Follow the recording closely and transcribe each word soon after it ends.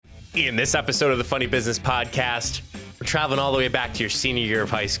In this episode of the Funny Business Podcast, we're traveling all the way back to your senior year of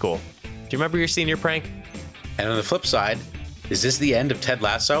high school. Do you remember your senior prank? And on the flip side, is this the end of Ted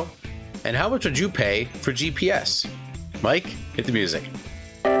Lasso? And how much would you pay for GPS? Mike, hit the music.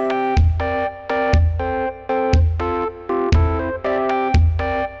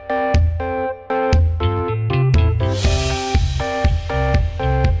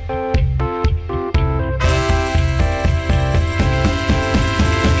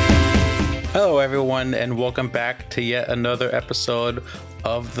 Hello, everyone, and welcome back to yet another episode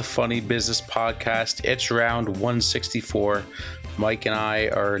of the Funny Business Podcast. It's round 164. Mike and I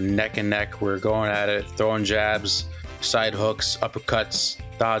are neck and neck. We're going at it, throwing jabs, side hooks, uppercuts,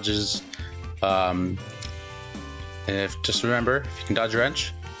 dodges. And just remember, if you can dodge a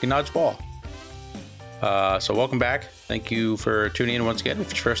wrench, you can dodge a ball. So welcome back. Thank you for tuning in once again.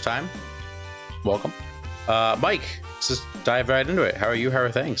 If it's your first time, welcome. Mike, let's just dive right into it. How are you? How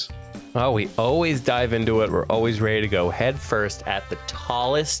are things? Oh, we always dive into it. We're always ready to go head first at the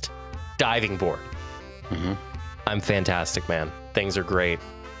tallest diving board. Mm-hmm. I'm fantastic, man. Things are great.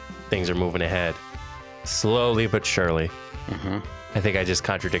 Things are moving ahead. Slowly but surely. Mm-hmm. I think I just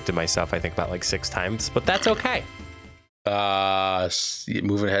contradicted myself, I think about like 6 times, but that's okay.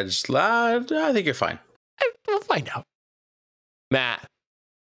 Moving ahead, I think you're fine. We'll find out. Matt,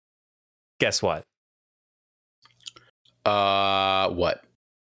 guess what? What?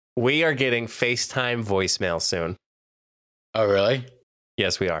 We are getting FaceTime voicemail soon. Oh, really?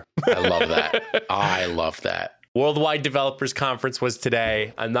 Yes, we are. I love that. I love that. Worldwide Developers Conference was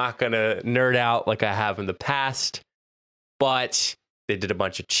today. I'm not going to nerd out like I have in the past, but they did a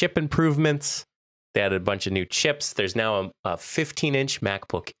bunch of chip improvements. They added a bunch of new chips. There's now a 15-inch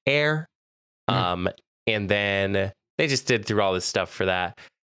MacBook Air. And then they just did through all this stuff for that.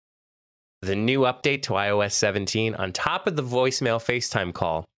 The new update to iOS 17, on top of the voicemail FaceTime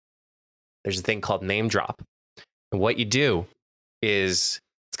call, there's a thing called Name Drop. And what you do is,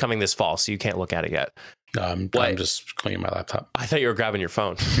 it's coming this fall, so you can't look at it yet. I'm just cleaning my laptop. I thought you were grabbing your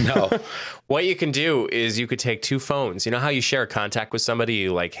phone. No. What you can do is you could take 2 phones. You know how you share a contact with somebody,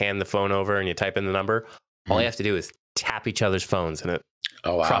 you like hand the phone over and you type in the number? All you have to do is tap each other's phones and it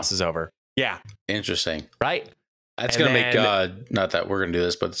crosses over. Yeah. Interesting. Right? That's going to make, not that we're going to do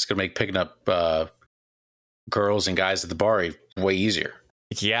this, but it's going to make picking up girls and guys at the bar way easier.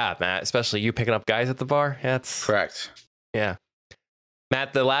 Yeah, Matt, especially you picking up guys at the bar. That's correct. Yeah.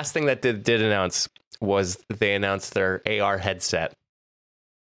 Matt, the last thing that did announce was they announced their AR headset.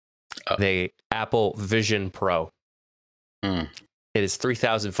 The Apple Vision Pro. It is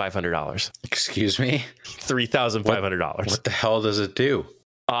 $3,500. Excuse me? $3,500. What the hell does it do?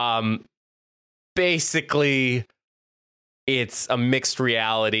 Basically, it's a mixed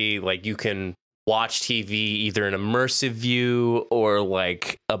reality. Like, you can watch TV either in immersive view or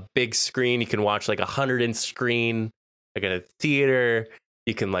like a big screen. You can watch like 100-inch screen, like in a theater.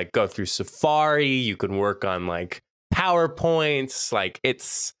 You can like go through Safari. You can work on like PowerPoints. Like,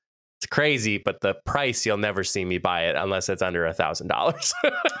 it's crazy, but the price, you'll never see me buy it unless it's under $1,000.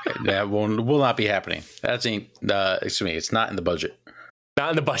 That will not be happening. Excuse me, it's not in the budget.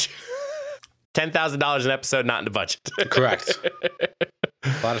 Not in the budget. $10,000 an episode, not in the budget. Correct.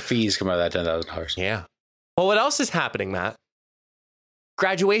 A lot of fees come out of that $10,000. Yeah. Well, what else is happening, Matt?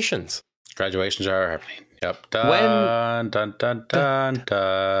 Graduations. Graduations are happening. Yep. Dun, dun, dun, dun,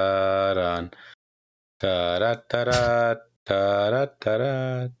 dun, dun, dun,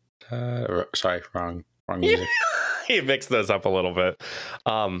 dun, dun. Sorry, wrong music. You mix those up a little bit.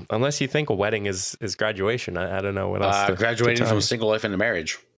 Unless you think a wedding is graduation. I don't know what else. Graduating from single life into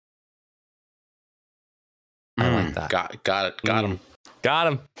marriage. I like that. Got it. Got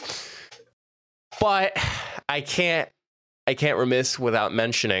him. But I can't remiss without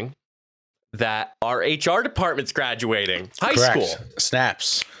mentioning that our HR department's graduating high school.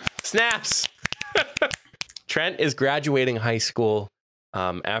 Snaps. Trent is graduating high school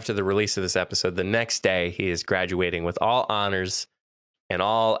after the release of this episode. The next day, he is graduating with all honors and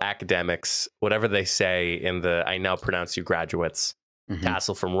all academics, whatever they say in the I now pronounce you graduates,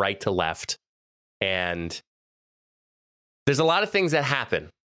 tassel from right to left. And there's a lot of things that happen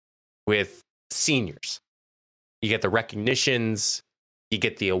with seniors. You get the recognitions, you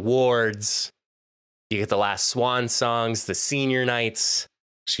get the awards, you get the last swan songs, the senior nights.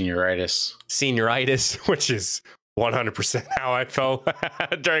 Senioritis, which is 100% how I felt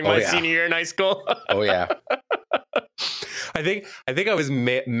during my senior year in high school. Oh, yeah. I think I was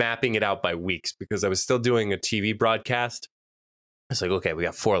mapping it out by weeks because I was still doing a TV broadcast. It's like, okay, we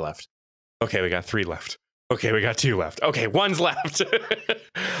got 4 left. Okay, we got 3 left. Okay, we got 2 left. Okay, 1's left.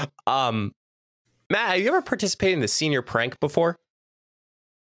 Matt, have you ever participated in the senior prank before?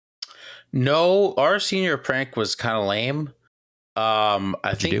 No, our senior prank was kind of lame.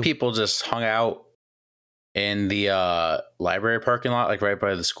 I think people just hung out in the library parking lot, like right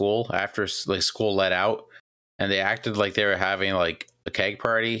by the school after like school let out, and they acted like they were having like a keg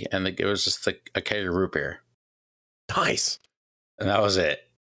party, and it was just like a keg of root beer. Nice. And that was it.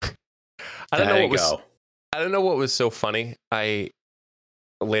 I don't know what was so funny.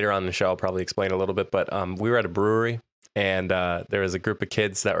 Later on in the show, I'll probably explain a little bit, but we were at a brewery, and there was a group of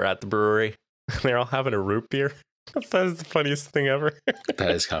kids that were at the brewery. They're all having a root beer. That is the funniest thing ever.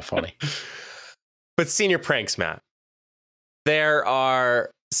 That is kind of funny. But senior pranks, Matt. There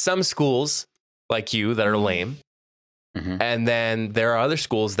are some schools like you that are lame. Mm-hmm. And then there are other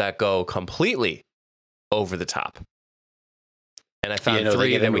schools that go completely over the top. And I found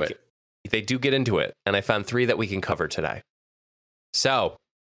three that they do get into it. And I found three that we can cover today. So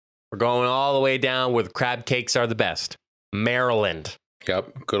we're going all the way down where the crab cakes are the best. Maryland.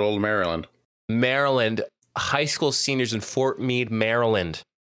 Yep. Good old Maryland. Maryland. High school seniors in Fort Meade, Maryland,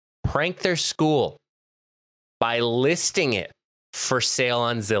 pranked their school by listing it for sale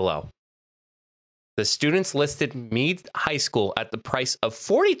on Zillow. The students listed Meade High School at the price of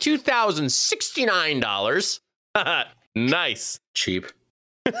 $42,069. Nice. Cheap.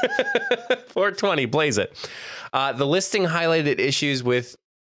 $420, blaze it. The listing highlighted issues with,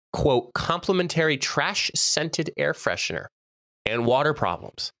 quote, complimentary trash-scented air freshener and water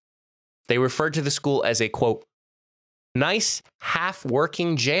problems. They referred to the school as a, quote, nice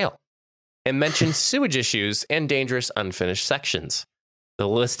half-working jail and mentioned sewage issues and dangerous unfinished sections. The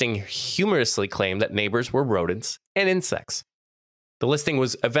listing humorously claimed that neighbors were rodents and insects. The listing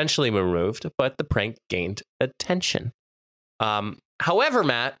was eventually removed, but the prank gained attention. However,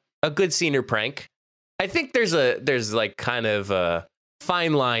 Matt, a good senior prank, I think there's like kind of a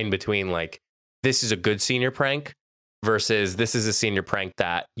fine line between like, this is a good senior prank versus this is a senior prank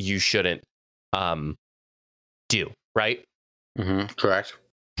that you shouldn't do, right? Mm-hmm. Correct.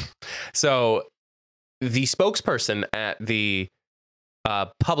 So the spokesperson at the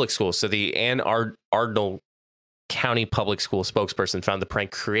public school, so the Anne Arundel County Public School spokesperson, found the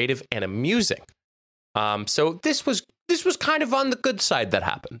prank creative and amusing. So this was kind of on the good side that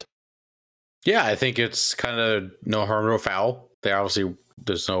happened. Yeah, I think it's kind of no harm, no foul. There's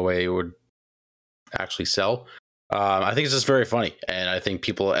no way it would actually sell. I think it's just very funny, and I think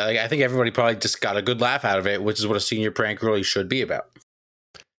I think everybody probably just got a good laugh out of it, which is what a senior prank really should be about.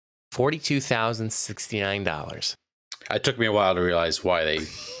 $42,069. It took me a while to realize why they.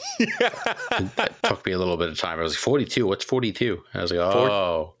 It took me a little bit of time. I was like, 42. What's 42? I was like,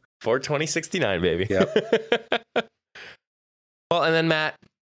 oh, 420.69, baby. Yep. Well, and then Matt,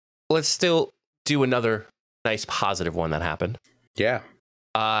 let's still do another nice positive one that happened. Yeah.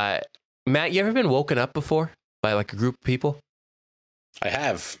 Matt, you ever been woken up before by like a group of people? I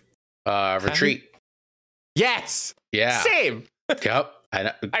have. Retreat. Yes. Yeah. Same. Yep.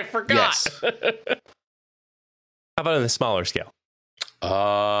 I forgot. Yes. How about on the smaller scale?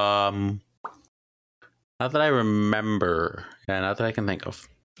 Not that I remember. Yeah, not that I can think of.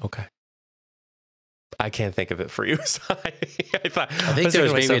 Okay. I can't think of it for you. So I think there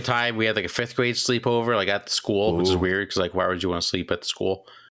was maybe a time we had like a 5th grade sleepover, like at the school, which is weird because like, why would you want to sleep at the school?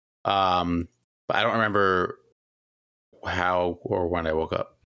 But I don't remember how or when I woke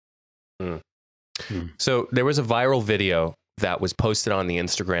up. So there was a viral video that was posted on the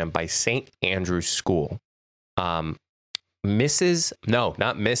Instagram by St. Andrew's School. Miss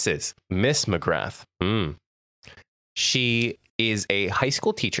McGrath. She is a high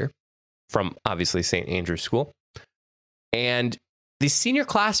school teacher from obviously St. Andrew's School. And the senior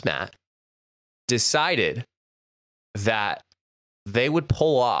class, Matt, decided that they would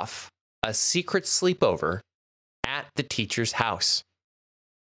pull off a secret sleepover at the teacher's house.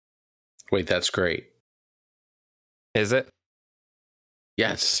 Wait, that's great. Is it?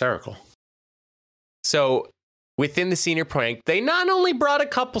 Yeah, it's hysterical. So within the senior prank, they not only brought a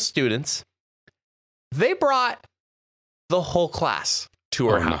couple students, they brought the whole class to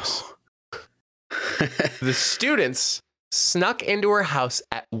her house. No. The students snuck into her house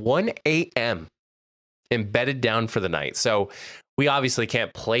at 1 a.m. and bedded down for the night. So we obviously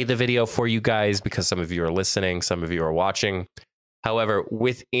can't play the video for you guys because some of you are listening, some of you are watching. However,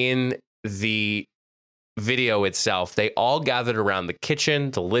 within the video itself, they all gathered around the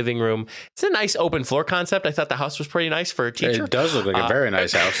kitchen, the living room. It's a nice open floor concept. I thought the house was pretty nice for a teacher. It does look like a very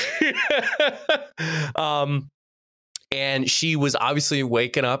nice house. And she was obviously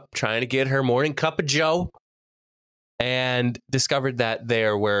waking up, trying to get her morning cup of joe, and discovered that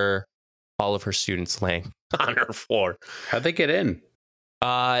there were all of her students laying on her floor. How'd they get in?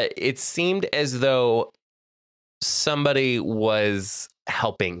 It seemed as though somebody was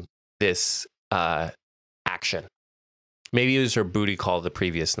helping this action. Maybe it was her booty call the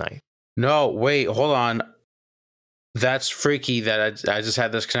previous night. No, wait, hold on. That's freaky that I just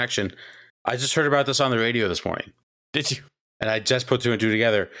had this connection. I just heard about this on the radio this morning. Did you? And I just put two and two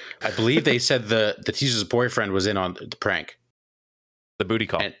together. I believe they said the teacher's boyfriend was in on the prank. The booty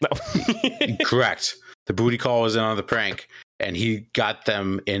call. No. Correct. The booty call was in on the prank, and he got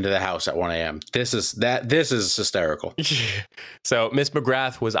them into the house at 1 a.m. This is hysterical. So Miss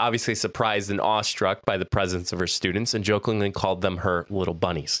McGrath was obviously surprised and awestruck by the presence of her students and jokingly called them her little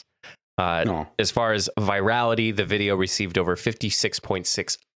bunnies. As far as virality, the video received over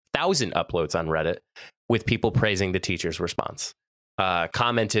 56.6 thousand uploads on Reddit, with people praising the teacher's response.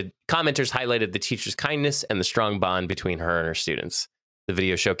 Commenters highlighted the teacher's kindness and the strong bond between her and her students. The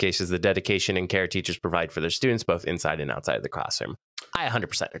video showcases the dedication and care teachers provide for their students, both inside and outside of the classroom. I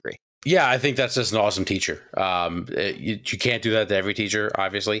 100% agree. Yeah, I think that's just an awesome teacher. You can't do that to every teacher,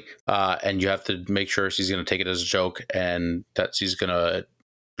 obviously. And you have to make sure she's going to take it as a joke and that she's going to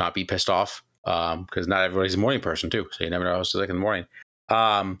not be pissed off. Because not everybody's a morning person, too. So you never know what's like in the morning.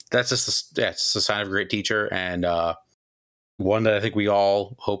 That's just it's a sign of a great teacher, and one that I think we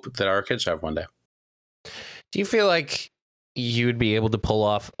all hope that our kids have one day. Do you feel like you would be able to pull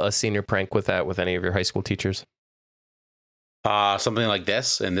off a senior prank with that with any of your high school teachers? Something like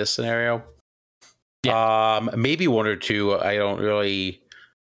this in this scenario? Yeah. Maybe one or two. I don't really.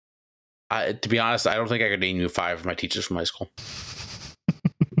 To be honest, I don't think I could name you 5 of my teachers from high school.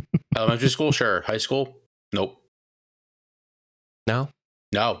 Elementary school, sure. High school, nope.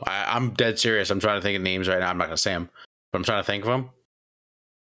 No, I'm dead serious. I'm trying to think of names right now. I'm not going to say them, but I'm trying to think of them.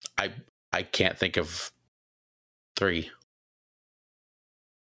 I can't think of 3.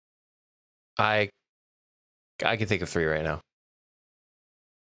 I can think of 3 right now.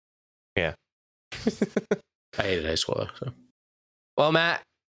 Yeah. I hated high school though. So. Well, Matt,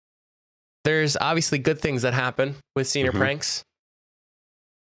 there's obviously good things that happen with senior pranks.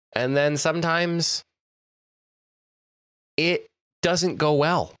 And then sometimes it doesn't go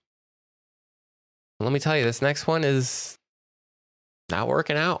well. Let me tell you, this next one is not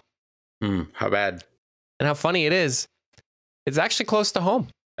working out. How bad? And how funny it is. It's actually close to home.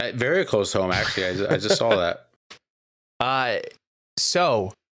 Very close to home, actually. I just saw that.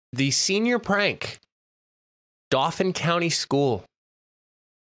 So the senior prank, Dauphin County School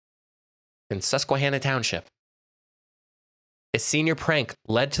in Susquehanna Township. A senior prank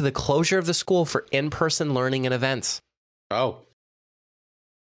led to the closure of the school for in-person learning and events. Oh.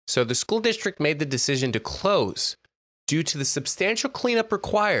 So the school district made the decision to close due to the substantial cleanup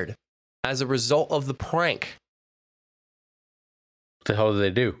required as a result of the prank. What the hell did they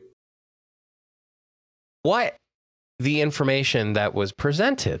do? What the information that was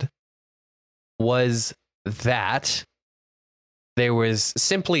presented was that there was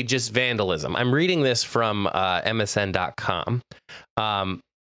simply just vandalism. I'm reading this from MSN.com.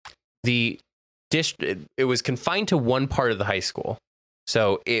 It was confined to one part of the high school.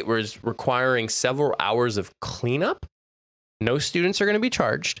 So it was requiring several hours of cleanup. No students are going to be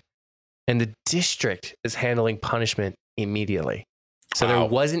charged. And the district is handling punishment immediately. So there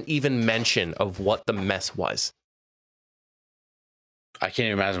wasn't even mention of what the mess was. I can't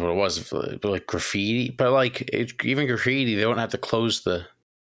even imagine what it was. Like graffiti. But like even graffiti, they don't have to close the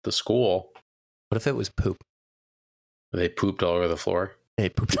school. What if it was poop? They pooped all over the floor. They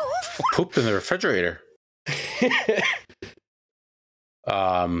pooped all over the floor. Pooped in the refrigerator.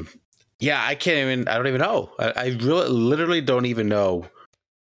 Yeah, I don't even know. I really literally don't even know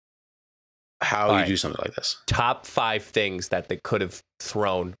how you do something like this. Top 5 things that they could have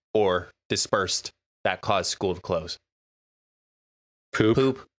thrown or dispersed that caused school to close.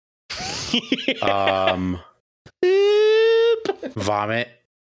 Poop. Vomit.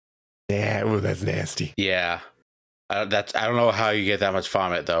 Yeah, that's nasty. Yeah. I don't know how you get that much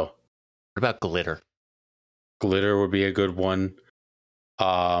vomit though. What about glitter? Glitter would be a good one.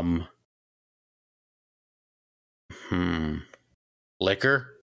 Liquor?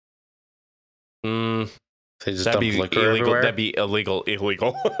 They just dump liquor illegal. everywhere? That'd be illegal.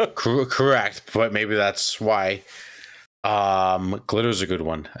 Correct, but maybe that's why. Glitter's a good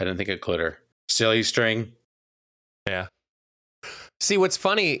one. I didn't think of glitter. Silly string. Yeah. See, what's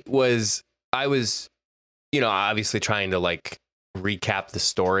funny was I was, obviously trying to like recap the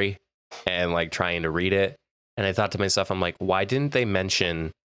story and like trying to read it. And I thought to myself, I'm like, why didn't they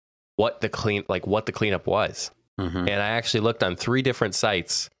mention what the cleanup was? And I actually looked on 3 different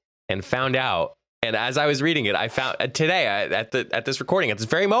sites and found out. And as I was reading it, I found today at this recording, at this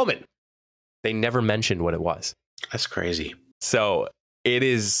very moment, they never mentioned what it was. That's crazy. So it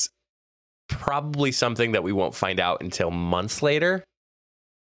is probably something that we won't find out until months later.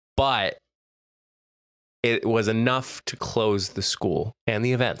 but it was enough to close the school and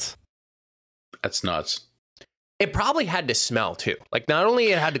the events. That's nuts. It probably had to smell too. Like, not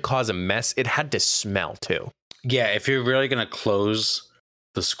only it had to cause a mess, it had to smell too. Yeah, if you're really going to close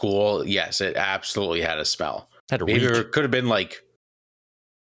the school, yes, it absolutely had to smell. Maybe it could have been like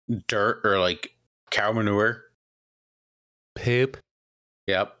dirt or like cow manure. Poop.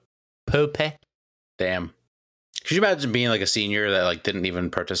 Yep. Poopy. Damn. Could you imagine being like a senior that like didn't even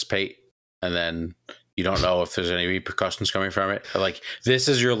participate, and then you don't know if there's any repercussions coming from it? Like, this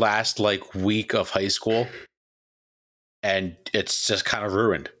is your last like week of high school, and it's just kind of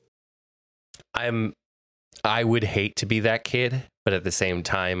ruined. I would hate to be that kid, but at the same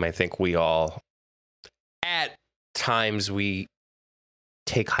time, I think we all, at times, we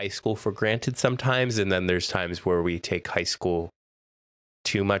take high school for granted sometimes, and then there's times where we take high school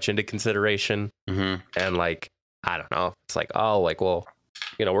too much into consideration. Mm-hmm. And like, I don't know, it's like, oh, like, well,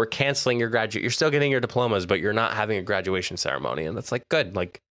 you know, we're canceling your graduate. You're still getting your diplomas, but you're not having a graduation ceremony. And that's like, good.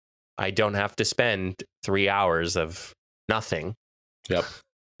 Like, I don't have to spend 3 hours of nothing. Yep.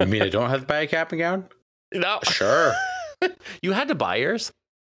 I mean, I don't have to buy a cap and gown? No. Sure. You had to buy yours?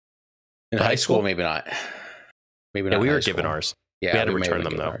 In high school, maybe not. Maybe not. Yeah, we were given ours. Yeah, we had to return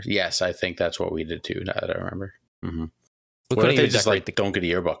them, though. Ours. Yes, I think that's what we did too, now that I remember. Mm-hmm. What if they just like don't get a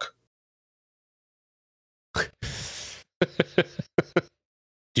yearbook? Do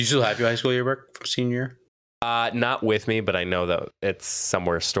you still have your high school yearbook from senior year? Not with me, but I know that it's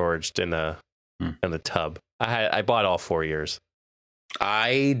somewhere storaged in the tub. I bought all 4 years.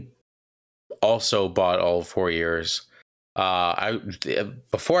 I also bought all 4 years.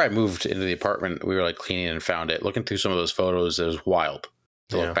 Before I moved into the apartment, we were like cleaning and found it. Looking through some of those photos, it was wild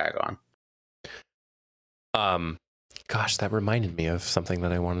to look back on. Gosh, that reminded me of something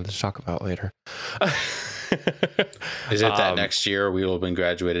that I wanted to talk about later. Is it that next year we will have been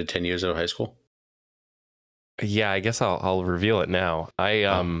graduated 10 years out of high school? Yeah, I guess I'll reveal it now.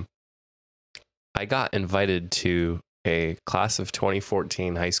 I got invited to a class of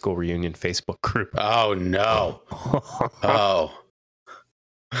 2014 high school reunion Facebook group. Oh no.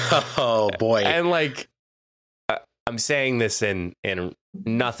 Oh boy. And like, I'm saying this in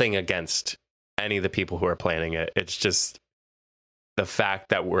nothing against any of the people who are planning it. It's just the fact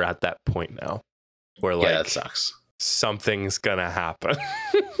that we're at that point now where like, that sucks. Something's gonna happen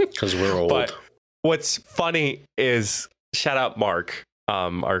because we're old. But what's funny is, shout out Mark,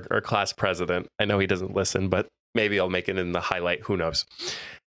 our class president. I know he doesn't listen, but maybe I'll make it in the highlight. Who knows?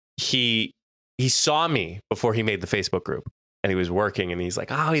 He saw me before he made the Facebook group, and he was working, and he's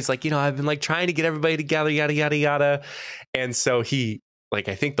like, you know, I've been like trying to get everybody together, yada, yada, yada. And so he, like,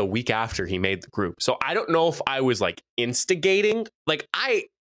 I think the week after he made the group. So I don't know if I was like instigating, like I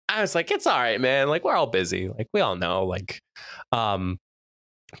was like, it's all right, man. Like, we're all busy. Like, we all know, like, but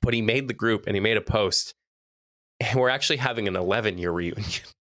he made the group and he made a post, and we're actually having an 11-year reunion.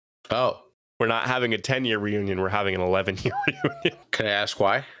 Oh, we're not having a 10-year reunion. We're having an 11-year reunion. Can I ask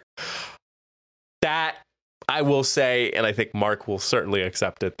why? That I will say, and I think Mark will certainly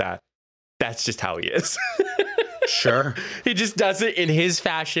accept it, that's just how he is. Sure. He just does it in his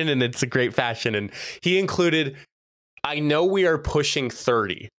fashion, and it's a great fashion. And he included, I know we are pushing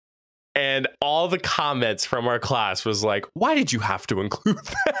 30. And all the comments from our class was like, why did you have to include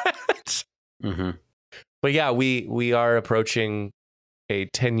that? Mm-hmm. But yeah, we are approaching a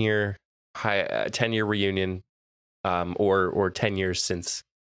 10-year reunion, or 10 years since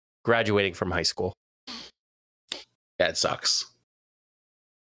graduating from high school. That sucks.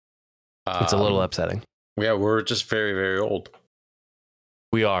 It's a little upsetting. Yeah, we're just very, very old.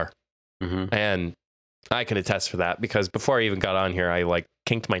 We are. Mm-hmm. And I can attest for that, because before I even got on here, I like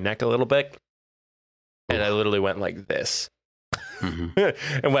kinked my neck a little bit, and I literally went like this. Mm-hmm.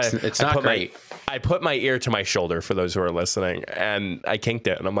 And when it's not great. I put my ear to my shoulder, for those who are listening, and I kinked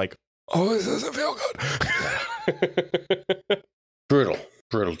it, and I'm like, oh, this doesn't feel good.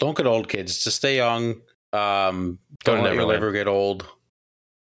 Brutal. Don't get old, kids. Just stay young. Don't let your liver get old.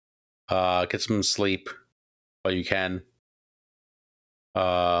 Get some sleep while you can.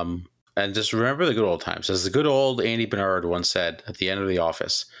 And just remember the good old times. As the good old Andy Bernard once said at the end of The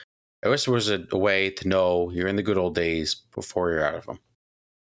Office, I wish there was a way to know you're in the good old days before you're out of them.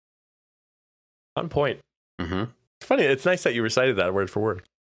 On point. Mm-hmm. Funny. It's nice that you recited that word for word.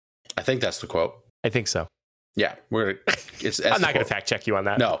 I think that's the quote. I think so. Yeah. I'm not going to fact check you on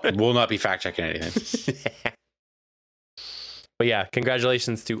that. No, we'll not be fact checking anything. But yeah,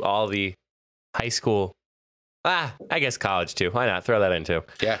 congratulations to all the high school. I guess college too. Why not throw that in too?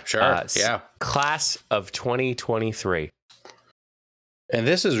 Yeah, sure. Yeah. Class of 2023. And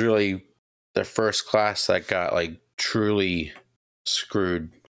this is really the first class that got like truly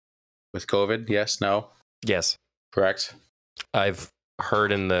screwed with COVID? Yes, no, Yes. correct. I've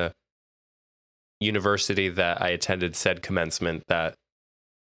heard in the university that I attended said commencement that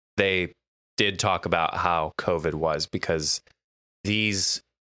they did talk about how COVID was because these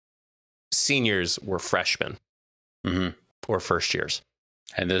seniors were freshmen or first years.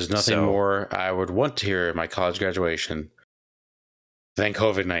 And there's nothing more I would want to hear at my college graduation than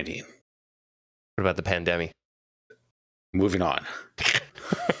COVID-19. What about the pandemic? Moving on.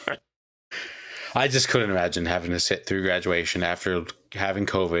 I just couldn't imagine having to sit through graduation after having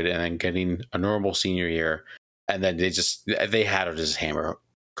COVID and then getting a normal senior year. And then they had to just hammer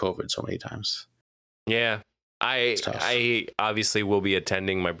COVID so many times. Yeah. I obviously will be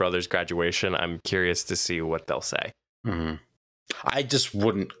attending my brother's graduation. I'm curious to see what they'll say. Mm-hmm. I just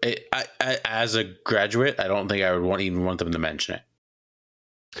wouldn't. I, as a graduate, I don't think I would even want them to mention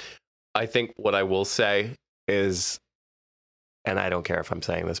it. I think what I will say is, and I don't care if I'm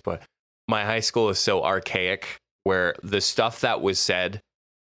saying this, but my high school is so archaic where the stuff that was said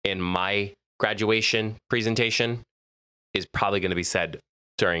in my graduation presentation is probably going to be said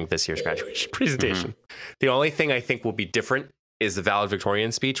during this year's graduation presentation. Mm-hmm. The only thing I think will be different is the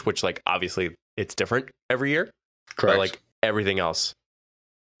valedictorian speech, which like obviously it's different every year. Correct. But like everything else,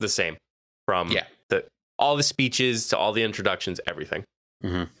 the same from all the speeches to all the introductions, everything.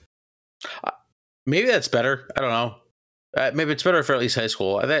 Mm-hmm. Maybe that's better. I don't know. Maybe it's better for at least high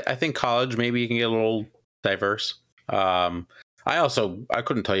school. I think college, maybe you can get a little diverse. I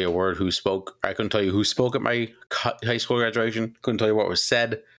couldn't tell you a word who spoke. I couldn't tell you who spoke at my high school graduation. Couldn't tell you what was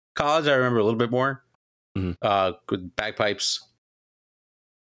said. College, I remember a little bit more. Mm-hmm. With bagpipes,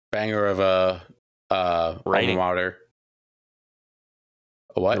 banger of a alma mater.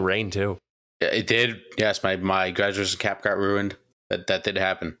 What? The rain too. It did. Yes, my graduation cap got ruined. That did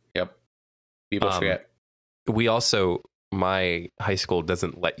happen. Yep. People forget. My high school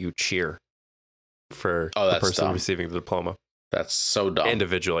doesn't let you cheer for the person receiving the diploma. That's so dumb.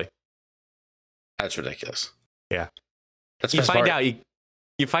 Individually. That's ridiculous. Yeah. That's you find out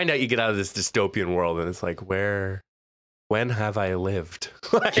you get out of this dystopian world and it's like, when have I lived?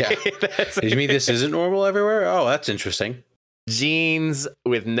 You mean this isn't normal everywhere? Oh, that's interesting. Jeans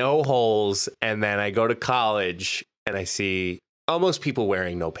with no holes, and then I go to college and I see almost people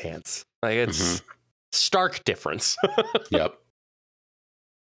wearing no pants. Like it's stark difference. Yep.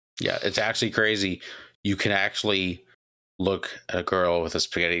 Yeah, it's actually crazy. You can actually look at a girl with a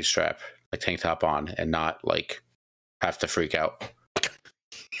spaghetti strap, like tank top on, and not like have to freak out.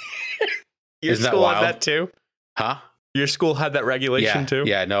 Your school had that too? Huh? Your school had that regulation too?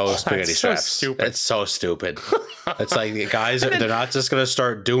 Yeah, no spaghetti straps. So stupid. It's so stupid. It's like guys, they're not just going to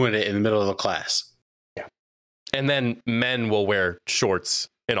start doing it in the middle of the class. Yeah. And then men will wear shorts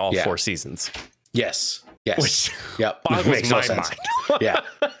in all 4 seasons. Yes. Which makes no sense. Mind. Yeah.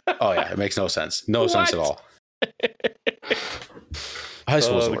 Oh yeah, it makes no sense. No sense at all. High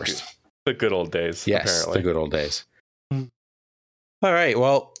school's the worst. The good old days. Yes, apparently. the good old days. All right.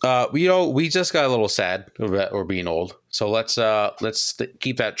 Well, we just got a little sad that we're being old. So let's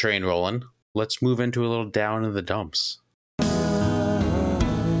keep that train rolling. Let's move into a little down in the dumps.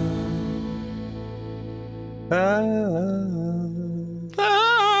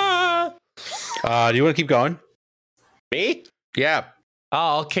 Do you want to keep going? Me? Yeah. Oh,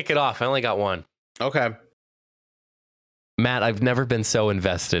 I'll kick it off. I only got one. Okay. Matt, I've never been so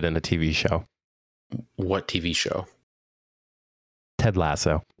invested in a TV show. What TV show? Ted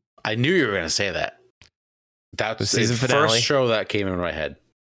Lasso. I knew you were going to say that. That's the season finale. First show that came in my head.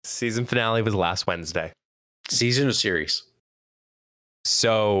 Season finale was last Wednesday. Season or series?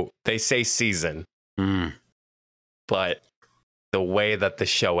 So they say season, but the way that the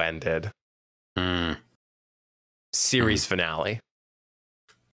show ended, series finale.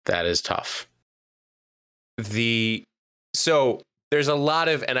 That is tough. So there's a lot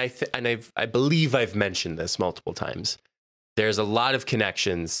of, and I believe I've mentioned this multiple times. There's a lot of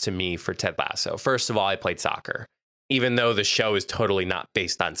connections to me for Ted Lasso. First of all, I played soccer, even though the show is totally not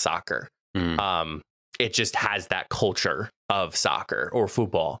based on soccer. It just has that culture of soccer or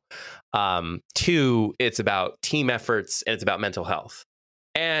football. 2, it's about team efforts and it's about mental health.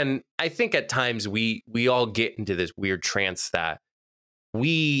 And I think at times we all get into this weird trance that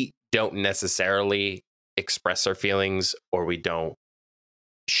we don't necessarily express our feelings, or we don't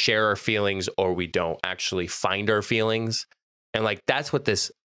share our feelings, or we don't actually find our feelings. And like that's what this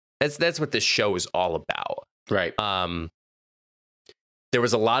show is all about. Right. There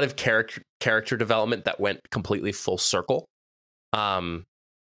was a lot of character development that went completely full circle. On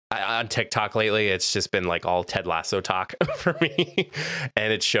TikTok lately, it's just been like all Ted Lasso talk for me.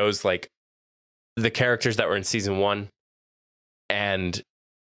 And it shows like the characters that were in season 1 and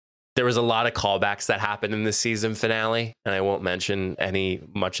there was a lot of callbacks that happened in the season finale, and I won't mention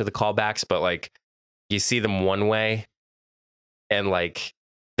much of the callbacks, but like you see them one way, and like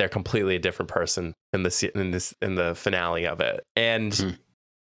they're completely a different person in the finale of it. And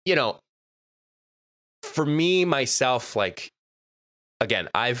you know, for me myself, like again,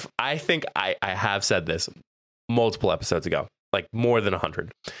 I think I have said this multiple episodes ago, like more than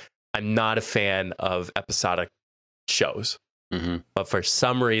 100. I'm not a fan of episodic shows. But for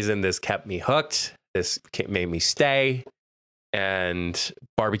some reason, this kept me hooked. This made me stay. And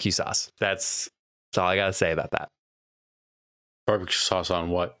barbecue sauce. That's all I got to say about that. Barbecue sauce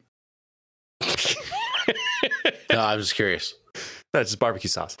on what? No, I'm just curious. No, it's just barbecue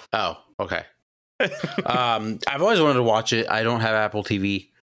sauce. Oh, okay. I've always wanted to watch it. I don't have Apple TV,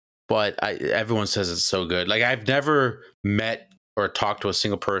 but everyone says it's so good. Like, I've never met or talked to a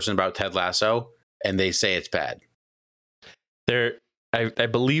single person about Ted Lasso, and they say it's bad. I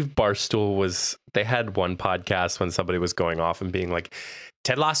believe Barstool they had one podcast when somebody was going off and being like,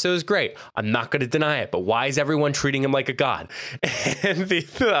 Ted Lasso is great. I'm not going to deny it, but why is everyone treating him like a god? And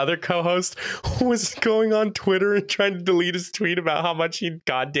the other co-host was going on Twitter and trying to delete his tweet about how much he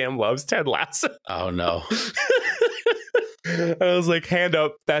goddamn loves Ted Lasso. Oh, no. I was like, hand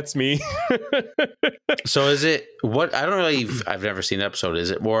up, that's me. So is it what? I don't really, I've never seen an episode.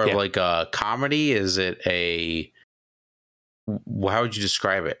 Is it more of like a comedy? Is it how would you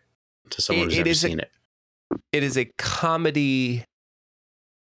describe it to someone who's never seen it? It is a comedy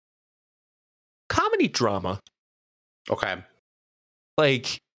drama. Okay.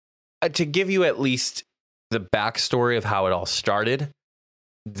 Like, to give you at least the backstory of how it all started,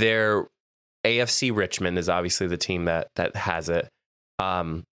 their AFC Richmond is obviously the team that has it.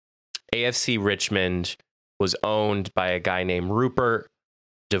 AFC Richmond was owned by a guy named Rupert,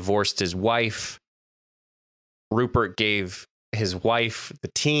 divorced his wife. Rupert gave his wife the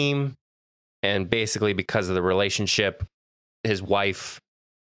team, and basically because of the relationship, his wife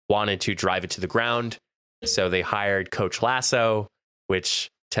wanted to drive it to the ground. So they hired Coach Lasso, which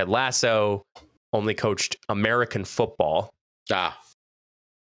Ted Lasso only coached American football.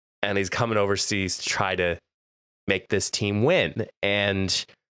 And he's coming overseas to try to make this team win. And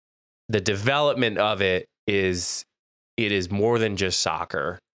the development of it is more than just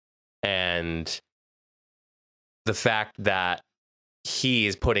soccer. And the fact that he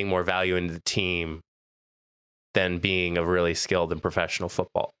is putting more value into the team than being a really skilled and professional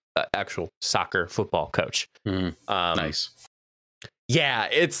actual soccer football coach. Nice. Yeah,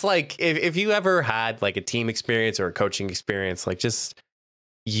 it's like if you ever had like a team experience or a coaching experience, like just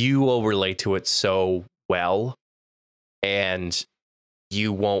you will relate to it so well, and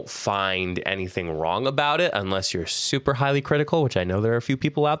you won't find anything wrong about it unless you're super highly critical, which I know there are a few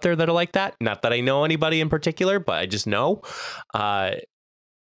people out there that are like that. Not that I know anybody in particular, but I just know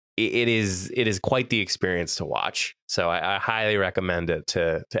it is quite the experience to watch. So I highly recommend it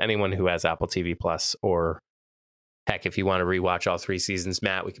to anyone who has Apple TV Plus, or heck, if you want to rewatch all 3 seasons,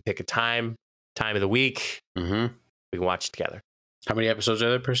 Matt, we can pick a time of the week. We can watch it together. How many episodes are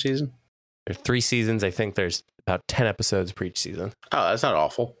there per season? There's 3 seasons. I think there's about 10 episodes per each season. Oh, that's not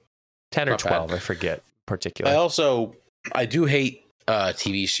awful. 10 or 12, I forget particularly. I do hate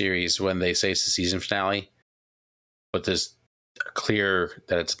TV series when they say it's the season finale, but there's clear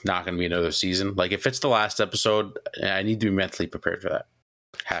that it's not going to be another season. Like, if it's the last episode, I need to be mentally prepared for that.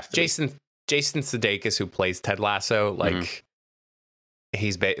 Have to. Jason Sudeikis, who plays Ted Lasso, like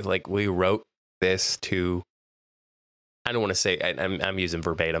he's like, we wrote this to, I don't want to say, I'm using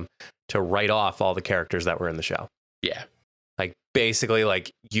verbatim, to write off all the characters that were in the show. Yeah. Like, basically, like,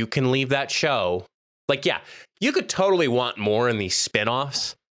 you can leave that show. Like, yeah, you could totally want more in these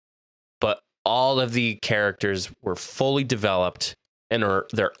spinoffs, but all of the characters were fully developed and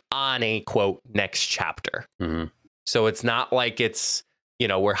they're on a quote next chapter. So it's not like it's,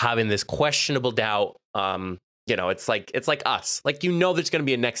 we're having this questionable doubt. It's like us. Like, there's going to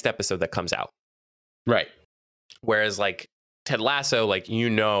be a next episode that comes out. Right. Whereas like Ted Lasso, like,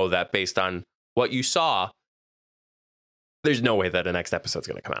 that based on what you saw, there's no way that a next episode's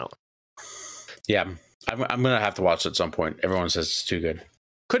going to come out. Yeah. I'm going to have to watch it at some point. Everyone says it's too good.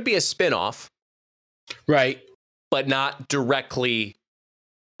 Could be a spinoff. Right. But not directly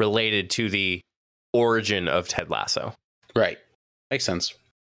related to the origin of Ted Lasso. Right. Makes sense.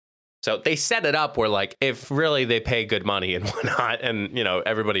 So they set it up where, like, if really they pay good money and whatnot, and,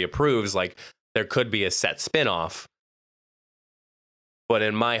 everybody approves, like, there could be a set spinoff. But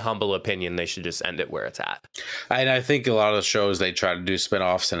in my humble opinion, they should just end it where it's at. And I think a lot of the shows, they try to do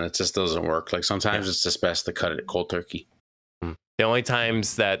spinoffs and it just doesn't work. Like, sometimes it's just best to cut it cold turkey. The only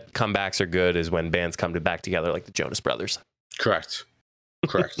times that comebacks are good is when bands come back together, like the Jonas Brothers. Correct.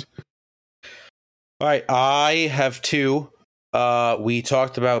 Correct. All right, I have two. We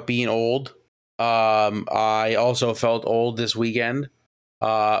talked about being old. I also felt old this weekend.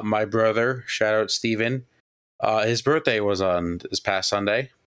 My brother, shout out Steven, his birthday was on this past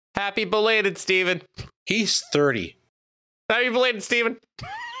Sunday. Happy belated, Steven. He's 30. Happy belated, Steven.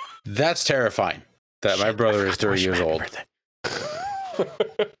 That's terrifying that my brother is 30 years old.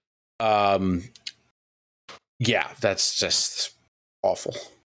 Yeah, that's just awful.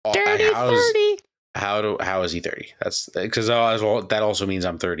 Dirty 30. How is he 30? That's because that also means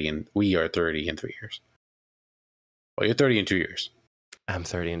I'm 30 and we are 30 in 3 years. Well, you're 30 in 2 years. I'm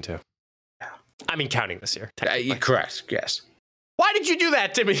 30 in 2. I mean, counting this year. Correct. Yes. Why did you do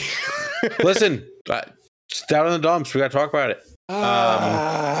that to me? Listen, it's down in the dumps. We got to talk about it.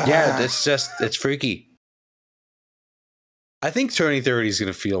 Yeah, it's freaky. I think turning 30 is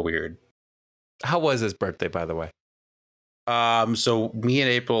going to feel weird. How was his birthday, by the way? So me and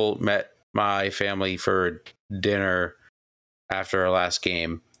April met my family for dinner after our last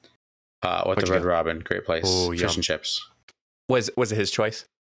game. With the Red Robin, great place. Ooh, fish and chips. Was it his choice?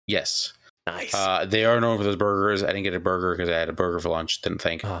 Yes. Nice. They are known for those burgers. I didn't get a burger because I had a burger for lunch. Didn't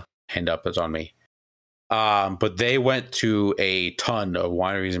think. Hand up, it's on me. But they went to a ton of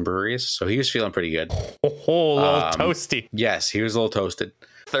wineries and breweries, so he was feeling pretty good. A little toasty. Yes, he was a little toasted.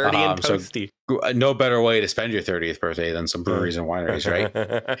 30 and toasty. So no better way to spend your 30th birthday than some breweries and wineries, right?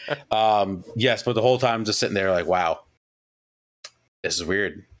 Yes, but the whole time just sitting there like, wow, this is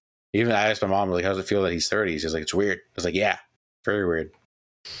weird. Even I asked my mom, like, how does it feel that he's 30? She's like, it's weird. I was like, yeah, very weird.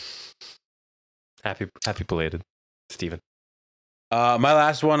 Happy belated, Steven. My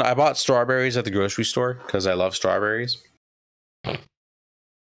last one, I bought strawberries at the grocery store because I love strawberries.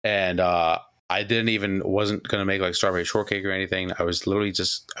 And I wasn't going to make like strawberry shortcake or anything. I was literally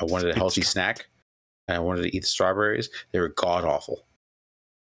I wanted a healthy snack and I wanted to eat the strawberries. They were god awful.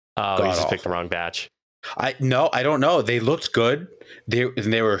 Oh, you just picked the wrong batch. I don't know. They looked good.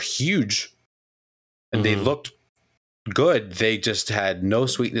 They were huge and they looked good. They just had no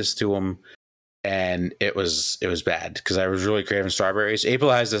sweetness to them. And it was bad because I was really craving strawberries.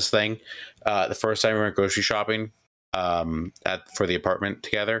 April has this thing. The first time we went grocery shopping for the apartment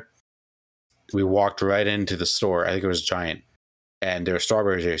together, we walked right into the store. I think it was Giant, and there were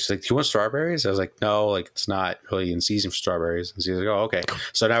strawberries there. She's like, "Do you want strawberries?" I was like, "No, like it's not really in season for strawberries." And she's like, "Oh, okay."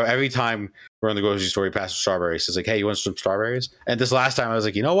 So now every time we're in the grocery store, we pass strawberries. She's like, "Hey, you want some strawberries?" And this last time, I was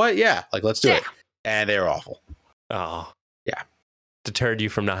like, "You know what? Yeah, like let's do it." And they were awful. Oh, yeah, deterred you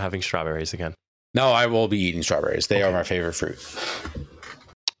from not having strawberries again. No, I will be eating strawberries. They are my favorite fruit.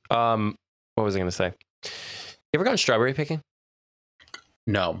 What was I going to say? You ever gone strawberry picking?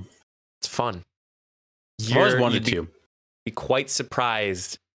 No. It's fun. I always wanted to. Be quite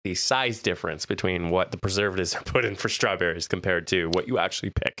surprised the size difference between what the preservatives are put in for strawberries compared to what you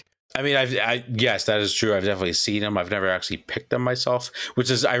actually pick. I mean, yes, that is true. I've definitely seen them. I've never actually picked them myself, which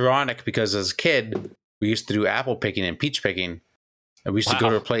is ironic because as a kid, we used to do apple picking and peach picking. And we used to go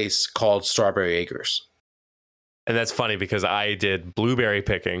to a place called Strawberry Acres. And that's funny because I did blueberry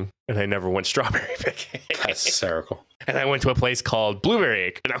picking and I never went strawberry picking. That's hysterical. And I went to a place called Blueberry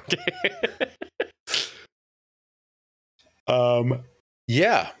Acre.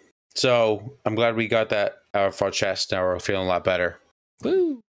 Yeah. So I'm glad we got that out of our chest. Now we're feeling a lot better.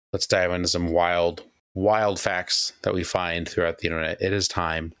 Woo. Let's dive into some wild facts that we find throughout the internet. It is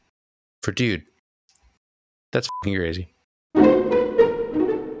time for Dude. That's fucking crazy.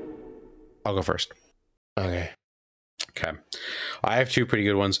 I'll go first. Okay. I have two pretty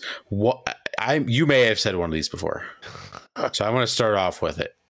good ones. You may have said one of these before, so I want to start off with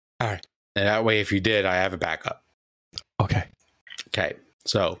it. All right. And that way, if you did, I have a backup. Okay.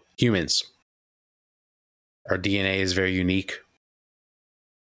 So humans, our DNA is very unique.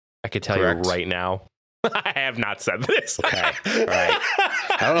 I could tell you right now. I have not said this. Okay. All right.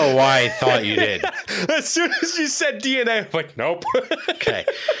 I don't know why I thought you did. As soon as you said DNA, I'm like, nope. Okay.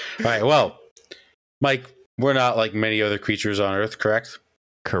 All right. Well, Mike, we're not like many other creatures on Earth, correct?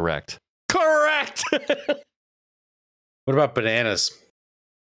 Correct. What about bananas?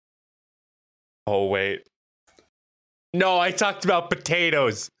 Oh, wait. No, I talked about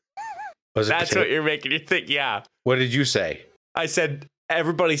potatoes. That's what you're making you think. Yeah. What did you say? I said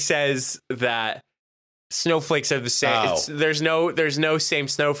everybody says that snowflakes are the same. There's no same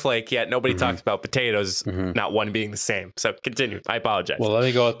snowflake yet. Nobody talks about potatoes, not one being the same. So continue. I apologize. Well, let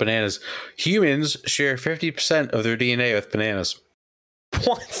me go with bananas. Humans share 50% of their DNA with bananas.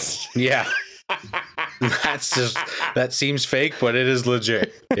 What? Yeah. That seems fake, but it is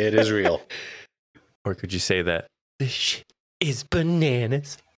legit. It is real. Or could you say that this shit is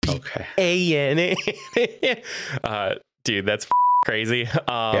bananas? Okay. A-N-A. Dude, that's crazy.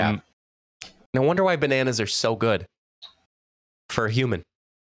 Yeah. No wonder why bananas are so good for a human.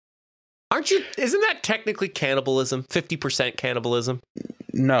 Aren't you? Isn't that technically cannibalism? 50% cannibalism?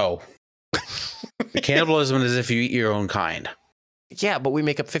 No. Cannibalism is if you eat your own kind. Yeah, but we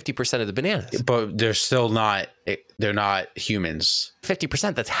make up 50% of the bananas. But they're still not, they're not humans.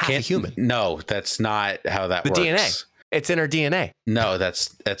 50%, that's half a human. No, that's not how that works. The DNA. It's in our DNA. No,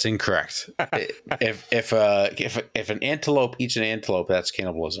 that's incorrect. if an antelope eats an antelope, that's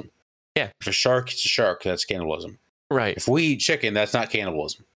cannibalism. Yeah. If a shark eats a shark, that's cannibalism. Right. If we eat chicken, that's not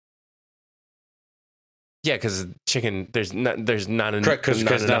cannibalism. Yeah, because chicken, there's not enough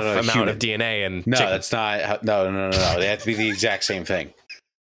amount of DNA, and no, chicken. That's not. No. They have to be the exact same thing.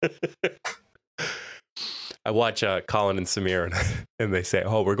 I watch Colin and Samir, and they say,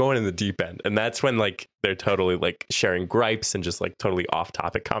 "Oh, we're going in the deep end," and that's when like they're totally like sharing gripes and just like totally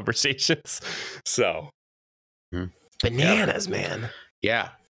off-topic conversations. So, bananas, man. Yeah.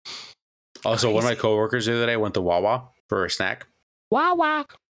 Also, Crazy. one of my coworkers the other day went to Wawa for a snack. Wawa.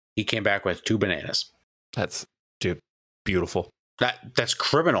 He came back with 2 bananas. That's beautiful. That's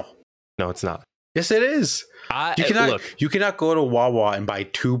criminal. No, it's not. Yes, it is. You cannot go to Wawa and buy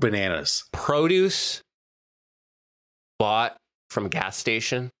 2 bananas. Produce bought from a gas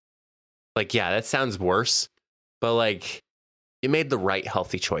station. Like, yeah, that sounds worse, but like, you made the right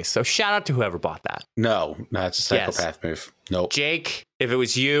healthy choice. So shout out to whoever bought that. No, it's a psychopath move. Nope. Jake, if it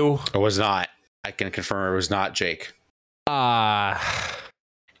was you, it was not. I can confirm it was not Jake.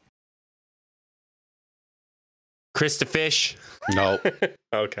 Krista Fish. No.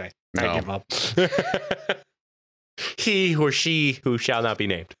 Okay. No. I give up. He or she who shall not be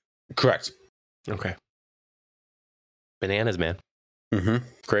named. Correct. Okay. Bananas, man. Mm-hmm.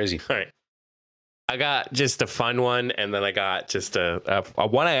 Crazy. All right. I got just a fun one, and then I got just a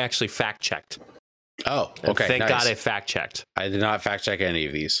one I actually fact checked. Oh, And okay. thank God I fact checked. I did not fact check any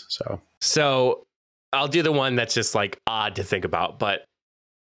of these. So I'll do the one that's just like odd to think about. But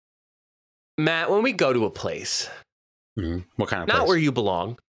Matt, when we go to a place, what kind of not place? where you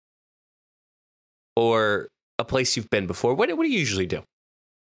belong, or a place you've been before, what do you usually do?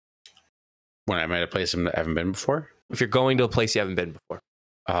 When I'm at a place I haven't been before? If you're going to a place you haven't been before.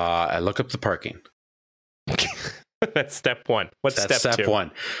 I look up the parking. That's step one. What's That's step step two?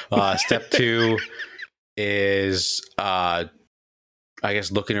 1. Step 2 is, I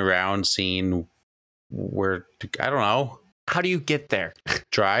guess, looking around, seeing where I don't know. How do you get there?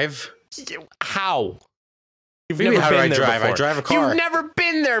 Drive? How? You've Maybe never how do been I there drive? before. I drive a car. You've never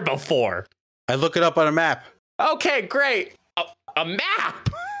been there before. I look it up on a map. Okay, great. A map.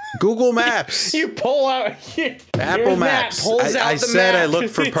 Google Maps. You pull out Apple Maps. I said map. I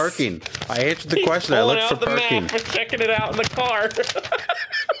looked for parking. I answered the question. I looked for parking. Map, checking it out in the car.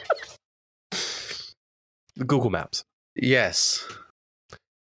 Google Maps. Yes.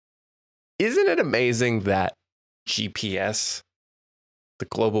 Isn't it amazing that GPS, the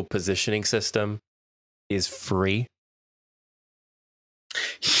global positioning system, is free?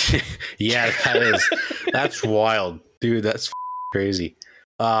 Yeah, that is. That's wild. Dude, that's crazy.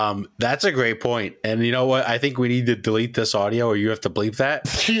 That's a great point. And you know what? I think we need to delete this audio, or you have to bleep that.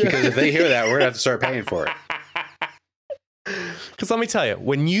 Because if they hear that, we're going to have to start paying for it. Because let me tell you,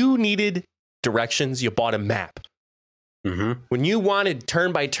 when you needed directions, you bought a map. Mm-hmm. When you wanted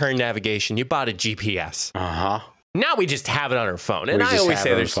turn-by-turn navigation, you bought a GPS. Uh-huh. Now we just have it on our phone. And We I just always have say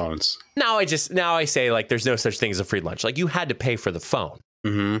it on there's phones. now I say like there's no such thing as a free lunch. Like you had to pay for the phone.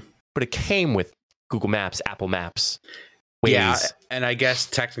 Mm-hmm. But it came with Google Maps, Apple Maps, Waze. Yeah, and I guess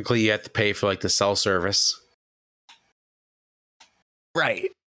technically you have to pay for like the cell service. Right.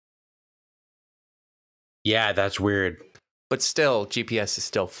 Yeah, that's weird. But still, GPS is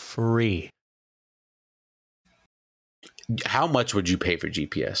still free. How much would you pay for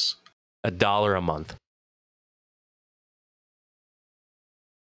GPS? $1 a month.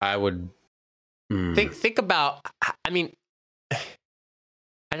 I would Think about. I mean,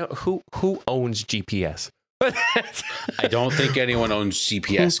 I don't who owns GPS. I don't think anyone owns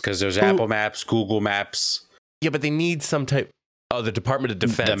GPS because there's Apple Maps, Google Maps. Yeah, but they need some type. Oh, the Department of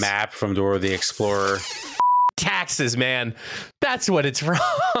Defense. The map from Dora the Explorer. Taxes, man. That's what it's from.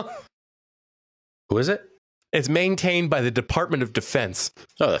 Who is it? It's maintained by the Department of Defense.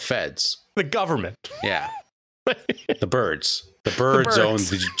 Oh, the feds. The government. Yeah. The birds. The birds own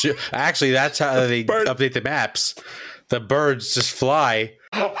the. Actually, that's how they update the maps. The birds just fly.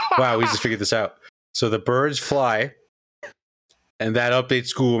 Wow, we just figured this out. So the birds fly, and that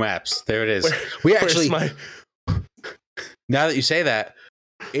updates Google Maps. There it is. We actually. Now that you say that,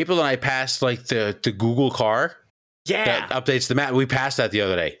 April and I passed like the Google car. Yeah. That updates the map. We passed that the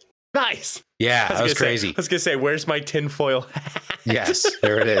other day. Nice. Yeah, that was gonna crazy. I was gonna say, where's my tinfoil hat? Yes,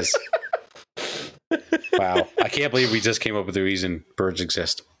 there it is. Wow. I can't believe we just came up with the reason birds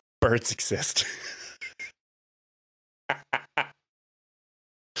exist. Birds exist.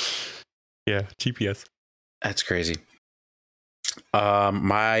 Yeah, GPS. That's crazy.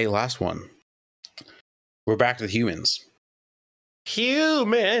 My last one. We're back to the humans.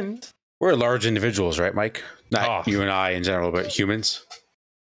 Humans. We're large individuals, right, Mike? Not Oh. you and I in general, but humans.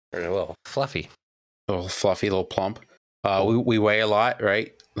 They're a little fluffy. A little fluffy, a little plump. We weigh a lot,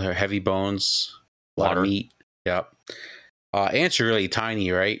 right? They're heavy bones, a lot of meat. Yep. Ants are really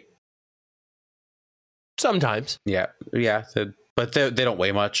tiny, right? Sometimes. Yeah. But they don't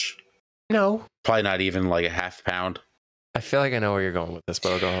weigh much. No. Probably not even like a half pound. I feel like I know where you're going with this,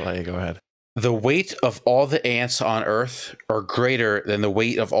 but I'll let you go ahead. The weight of all the ants on Earth are greater than the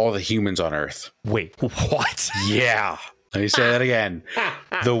weight of all the humans on Earth. Wait, what? Yeah. Let me say that again.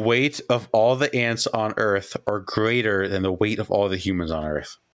 The weight of all the ants on Earth are greater than the weight of all the humans on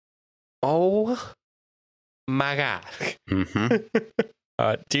Earth. Oh my God.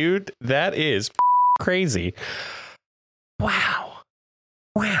 Mm-hmm. Dude, that is crazy. Wow.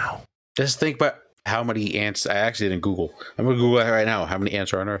 Just think about how many ants. I actually didn't Google. I'm going to Google that right now. How many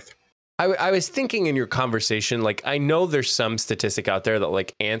ants are on Earth? I was thinking in your conversation, like, I know there's some statistic out there that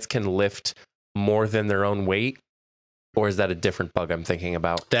like ants can lift more than their own weight. Or is that a different bug I'm thinking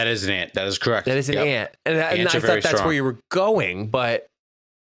about? That is an ant. That is correct. That is an ant. And I thought that's strong. where you were going, but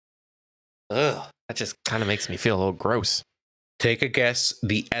that just kind of makes me feel a little gross. Take a guess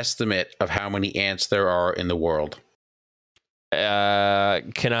the estimate of how many ants there are in the world.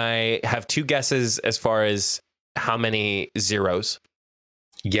 Can I have two guesses as far as how many zeros?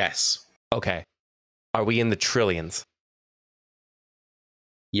 Yes. Okay. Are we in the trillions?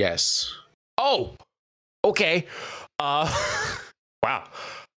 Yes. Oh, okay. Wow.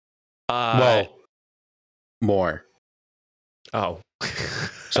 Well, more. Oh.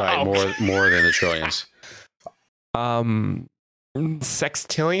 Sorry, Okay. more than the trillions.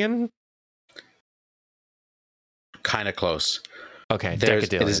 Sextillion? Kind of close. Okay, It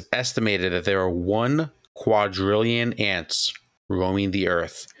decadillion. is estimated that there are 1 quadrillion ants roaming the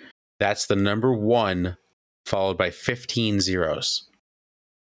Earth. That's the number 1, followed by 15 zeros.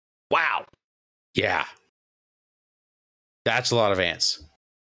 Wow. Yeah. That's a lot of ants.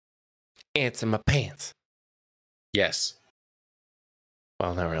 Ants in my pants. Yes.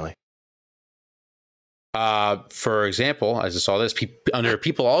 Well, not really. For example, as I saw this,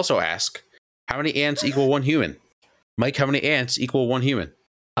 people also ask, how many ants equal 1 human? Mike, how many ants equal 1 human?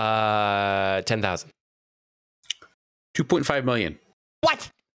 10,000. 2.5 million. What?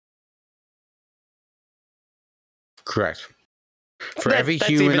 Correct. For every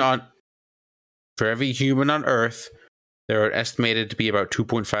human on Earth, there are estimated to be about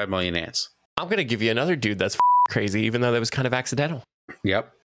 2.5 million ants. I'm going to give you another dude that's crazy, even though that was kind of accidental.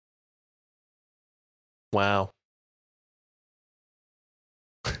 Yep. Wow.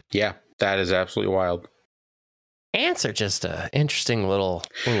 Yeah, that is absolutely wild. Ants are just an interesting little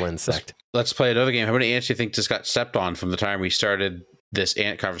insect. Let's play another game. How many ants do you think just got stepped on from the time we started this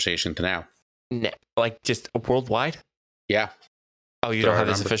ant conversation to now? Like just worldwide? Yeah. Oh, you don't have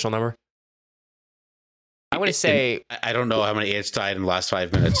this official number? I want to say... I don't know how many ants died in the last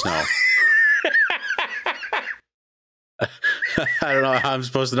 5 minutes, no. I don't know how I'm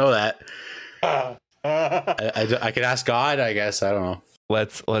supposed to know that. I can ask God, I guess. I don't know.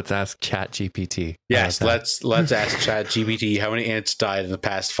 Let's ask ChatGPT. Yes, let's ask ChatGPT how many ants died in the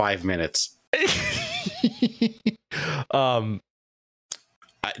past 5 minutes.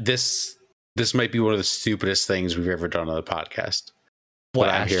 This might be one of the stupidest things we've ever done on the podcast. But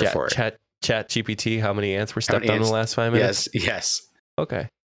I'm here for it. ChatGPT, how many ants were stepped on in the last 5 minutes? Yes. Okay.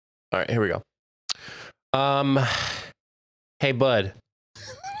 All right, here we go. Hey, bud.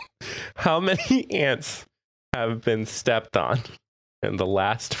 How many ants have been stepped on in the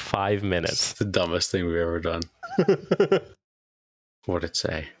last 5 minutes? It's the dumbest thing we've ever done. What'd it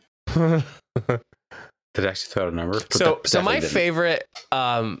say? Did it actually throw out a number? So my favorite,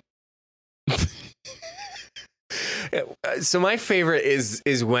 so my favorite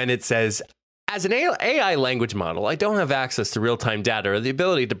is when it says, as an AI language model, I don't have access to real-time data or the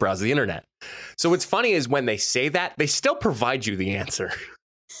ability to browse the internet. So what's funny is when they say that, they still provide you the answer.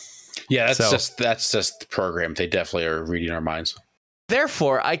 Yeah, that's just the program. They definitely are reading our minds.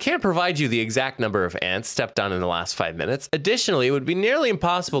 Therefore, I can't provide you the exact number of ants stepped on in the last 5 minutes. Additionally, it would be nearly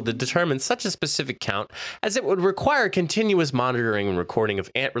impossible to determine such a specific count, as it would require continuous monitoring and recording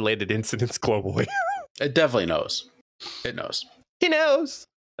of ant-related incidents globally. It definitely knows. It knows. He knows.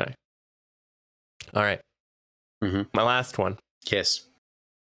 All right. Mm-hmm. My last one. Yes.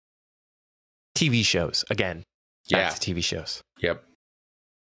 TV shows again. Yeah. Back to TV shows. Yep.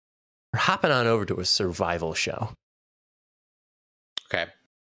 We're hopping on over to a survival show. Okay.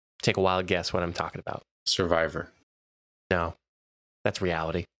 Take a wild guess what I'm talking about. Survivor. No, that's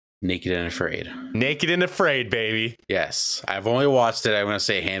reality. Naked and Afraid. Naked and Afraid, baby. Yes. I've only watched it, I'm going to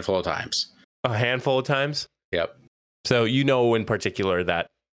say a handful of times. A handful of times. Yep. So you know in particular that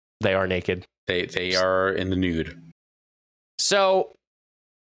they are naked. They are in the nude. So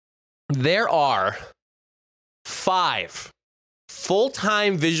there are 5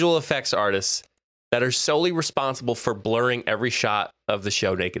 full-time visual effects artists that are solely responsible for blurring every shot of the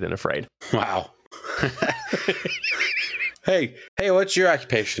show Naked and Afraid. Wow. Hey, what's your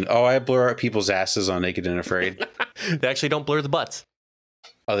occupation? Oh, I blur out people's asses on Naked and Afraid. They actually don't blur the butts.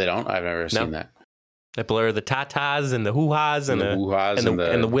 Oh, they don't? I've never seen that. They blur the tatas and the hoo-has and the hoo-has and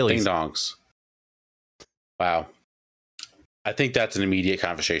the willies. Ding-dongs. Wow. I think that's an immediate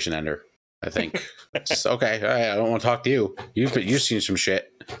conversation ender. I think it's okay. All right, I don't want to talk to you. You've seen some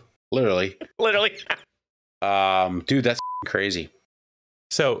shit. Literally. Dude, that's crazy.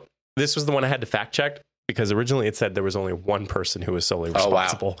 So this was the one I had to fact check because originally it said there was only one person who was solely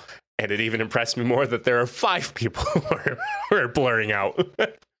responsible. Oh, wow. And it even impressed me more that there are 5 people who are blurring out.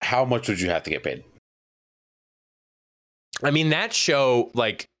 How much would you have to get paid? I mean, that show,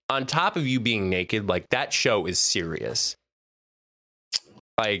 like, on top of you being naked, like, that show is serious.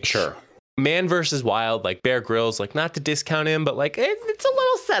 Like, sure. Man versus Wild, like, Bear Grylls, like, not to discount him, but, like, it's a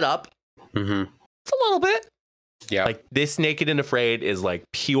little setup. Mm-hmm. It's a little bit. Yeah. Like, this Naked and Afraid is, like,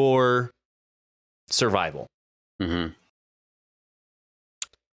 pure survival. Mm-hmm.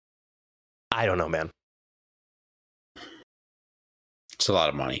 I don't know, man. It's a lot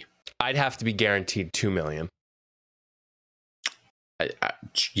of money. I'd have to be guaranteed $2 million.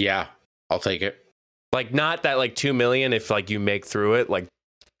 Yeah, I'll take it. Like, not that, like, $2 million if, like, you make through it. Like,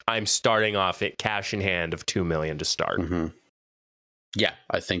 I'm starting off at cash in hand of $2 million to start. Mm-hmm. Yeah,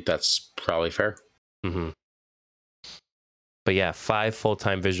 I think that's probably fair. Mm-hmm. But yeah, 5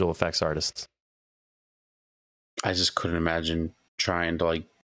 full-time visual effects artists. I just couldn't imagine trying to, like,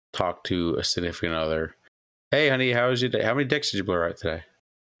 talk to a significant other. Hey, honey, how was your day? How many dicks did you blur out today?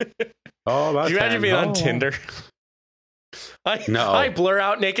 Oh, about 10. Can you imagine being on Tinder? I blur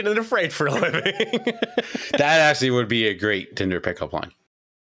out Naked and Afraid for a living. That actually would be a great Tinder pickup line.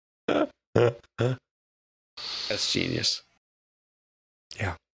 That's genius.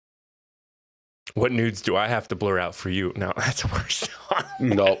 Yeah. What nudes do I have to blur out for you? No, that's worse.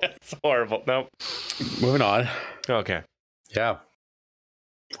 Nope. That's horrible. Nope. Moving on. Okay. Yeah.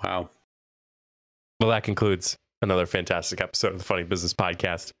 Wow. Well, that concludes another fantastic episode of the Funny Business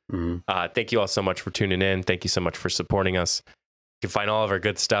Podcast. Mm-hmm. Thank you all so much for tuning in. Thank you so much for supporting us. You can find all of our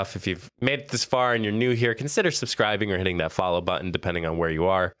good stuff. If you've made it this far and you're new here, consider subscribing or hitting that follow button, depending on where you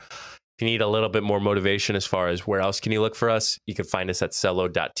are. If you need a little bit more motivation as far as where else can you look for us, you can find us at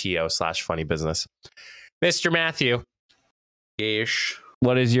cello.to/funnybusiness. Mr. Matthew. Ish.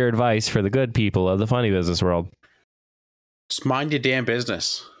 What is your advice for the good people of the funny business world? Just mind your damn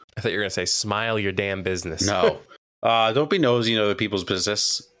business. I thought you were going to say smile your damn business. No. Don't be nosy in other people's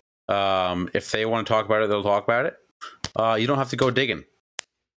business. If they want to talk about it, they'll talk about it. You don't have to go digging.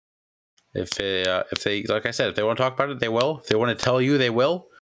 If they, like I said, if they want to talk about it, they will. If they want to tell you, they will.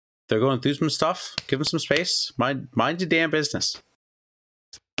 If they're going through some stuff, give them some space. Mind your damn business.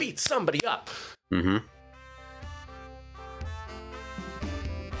 Beat somebody up. Mm-hmm.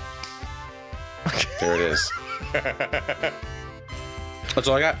 There it is. That's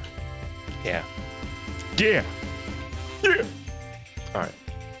all I got. Yeah. Yeah. Yeah. All right.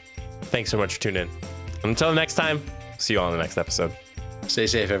 Thanks so much for tuning in. Until next time, see you all in the next episode. Stay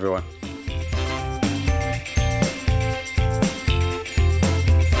safe, everyone.